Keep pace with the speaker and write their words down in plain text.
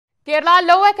Kerala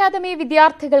law academy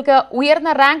വിദ്യാർത്ഥികൾക്ക്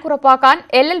ഉയർന്ന rank ഉറപ്പാക്കാൻ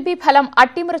LLB ഫലം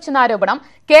അട്ടിമറിച്ചെന്ന ആരോപണം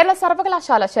കേരള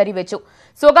സർവകലാശാല ശരിവച്ചു.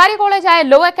 സ്വകാര്യ കോളേജായ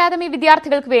ലോ അക്കാദമി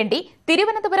വിദ്യാർത്ഥികൾക്ക് വേണ്ടി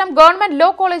തിരുവനന്തപുരം ഗവൺമെന്റ് ലോ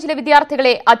കോളേജിലെ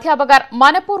വിദ്യാർത്ഥികളെ അധ്യാപകർ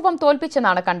മനഃപൂർവ്വം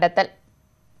തോൽപ്പിച്ചെന്നാണ് കണ്ടെത്തൽ.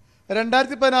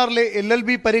 2016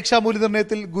 LLB പരീക്ഷാ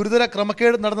മൂല്യനിർണ്ണയത്തിൽ ഗുരുതര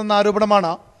ക്രമക്കേട് നടന്നെന്ന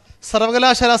ആരോപണമാണ്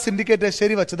സർവകലാശാല സിൻഡിക്കേറ്റ്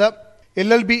ശരിവച്ചത്.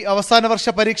 LLB അവസാന വർഷ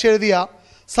പരീക്ഷ എഴുതിയ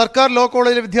സർക്കാർ ലോ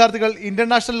കോളേജിലെ വിദ്യാർത്ഥികൾ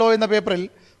ഇന്റർനാഷണൽ ലോ എന്ന പേപ്പറിൽ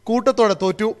കൂട്ടത്തോടെ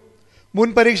തോറ്റു. മുൻ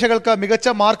പരീക്ഷകൾക്ക് മികച്ച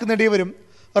മാർക്ക് നേടിയവരും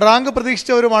റാങ്ക്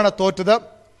പ്രതീക്ഷിച്ചവരുമാണ് തോറ്റത്.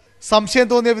 സംശയം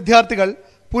തോന്നിയ വിദ്യാർത്ഥികൾ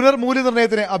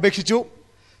പുനർമൂല്യനിർണ്ണയത്തിന് അപേക്ഷിച്ചു.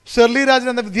 ഷെർലി രാജൻ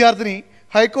എന്ന വിദ്യാർത്ഥിനി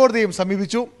ഹൈക്കോടതിയും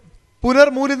സമീപിച്ചു.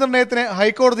 പുനർമൂല്യനിർണ്ണയത്തിന്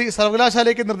ഹൈക്കോടതി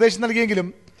സർവകലാശാലയ്ക്ക് നിർദ്ദേശം നൽകിയെങ്കിലും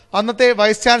അന്നത്തെ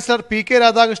വൈസ് ചാൻസലർ PK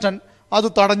രാധാകൃഷ്ണൻ അത്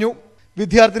തടഞ്ഞു.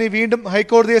 വിദ്യാർത്ഥിനി വീണ്ടും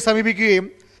ഹൈക്കോടതിയെ സമീപിക്കുകയും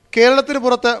കേരളത്തിന്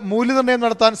പുറത്ത് മൂല്യനിർണ്ണയം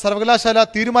നടത്താൻ സർവകലാശാല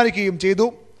തീരുമാനിക്കുകയും ചെയ്തു.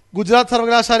 ഗുജറാത്ത്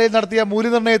സർവകലാശാലയിൽ നടത്തിയ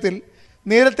മൂല്യനിർണ്ണയത്തിൽ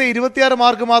നേരത്തെ 26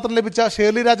 മാർക്ക് മാത്രം ലഭിച്ച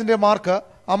ഷേർലി രാജന്റെ മാർക്ക്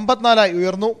 54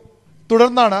 ഉയർന്നു.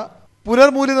 തുടർന്നാണ്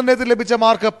പുനർമൂല്യനിർണ്ണയത്തിൽ ലഭിച്ച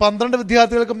മാർക്ക് 12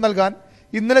 വിദ്യാർത്ഥികൾക്കും നൽകാൻ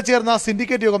ഇന്നലെ ചേർന്ന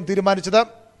സിൻഡിക്കേറ്റ് യോഗം തീരുമാനിച്ചത്.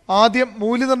 ആദ്യം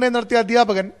മൂല്യനിർണ്ണയം നടത്തിയ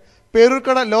അധ്യാപകൻ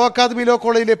പേരൂർക്കട ലോ അക്കാദമി ലോ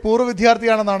കോളേജിലെ പൂർവ്വ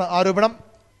വിദ്യാർത്ഥിയാണെന്നാണ് ആരോപണം.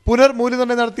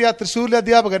 പുനർമൂല്യനിർണ്ണയം നടത്തിയ തൃശൂരിലെ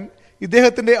അധ്യാപകൻ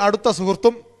ഇദ്ദേഹത്തിന്റെ അടുത്ത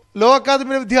സുഹൃത്തും. ലോ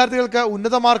അക്കാദമിയിലെ വിദ്യാർത്ഥികൾക്ക്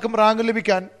ഉന്നത മാർക്കും റാങ്കും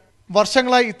ലഭിക്കാൻ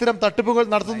വർഷങ്ങളായി ഇത്തരം തട്ടിപ്പുകൾ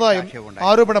നടത്തുന്നതായും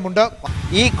ആരോപണമുണ്ട്.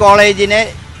 ഈ കോളേജിനെ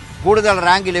കൂടുതൽ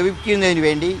റാങ്ക് ലഭിക്കുന്നതിന്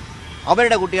വേണ്ടി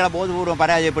അവരുടെ കുട്ടികളെ ബോധപൂർവ്വം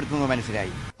പരാജയപ്പെടുത്തുന്നത്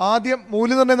മനസ്സിലായി. ആദ്യം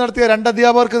മൂല്യനിർണ്ണയം നടത്തിയ 2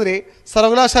 അധ്യാപകർക്കെതിരെ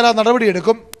സർവകലാശാല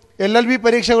നടപടിയെടുക്കും. LLB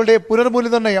പരീക്ഷകളുടെ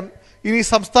പുനർമൂല്യനിർണ്ണയം ഇനി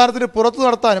സംസ്ഥാനത്തിന് പുറത്തു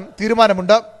നടത്താനും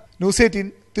തീരുമാനമുണ്ട്. ന്യൂസ്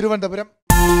 18 തിരുവനന്തപുരം.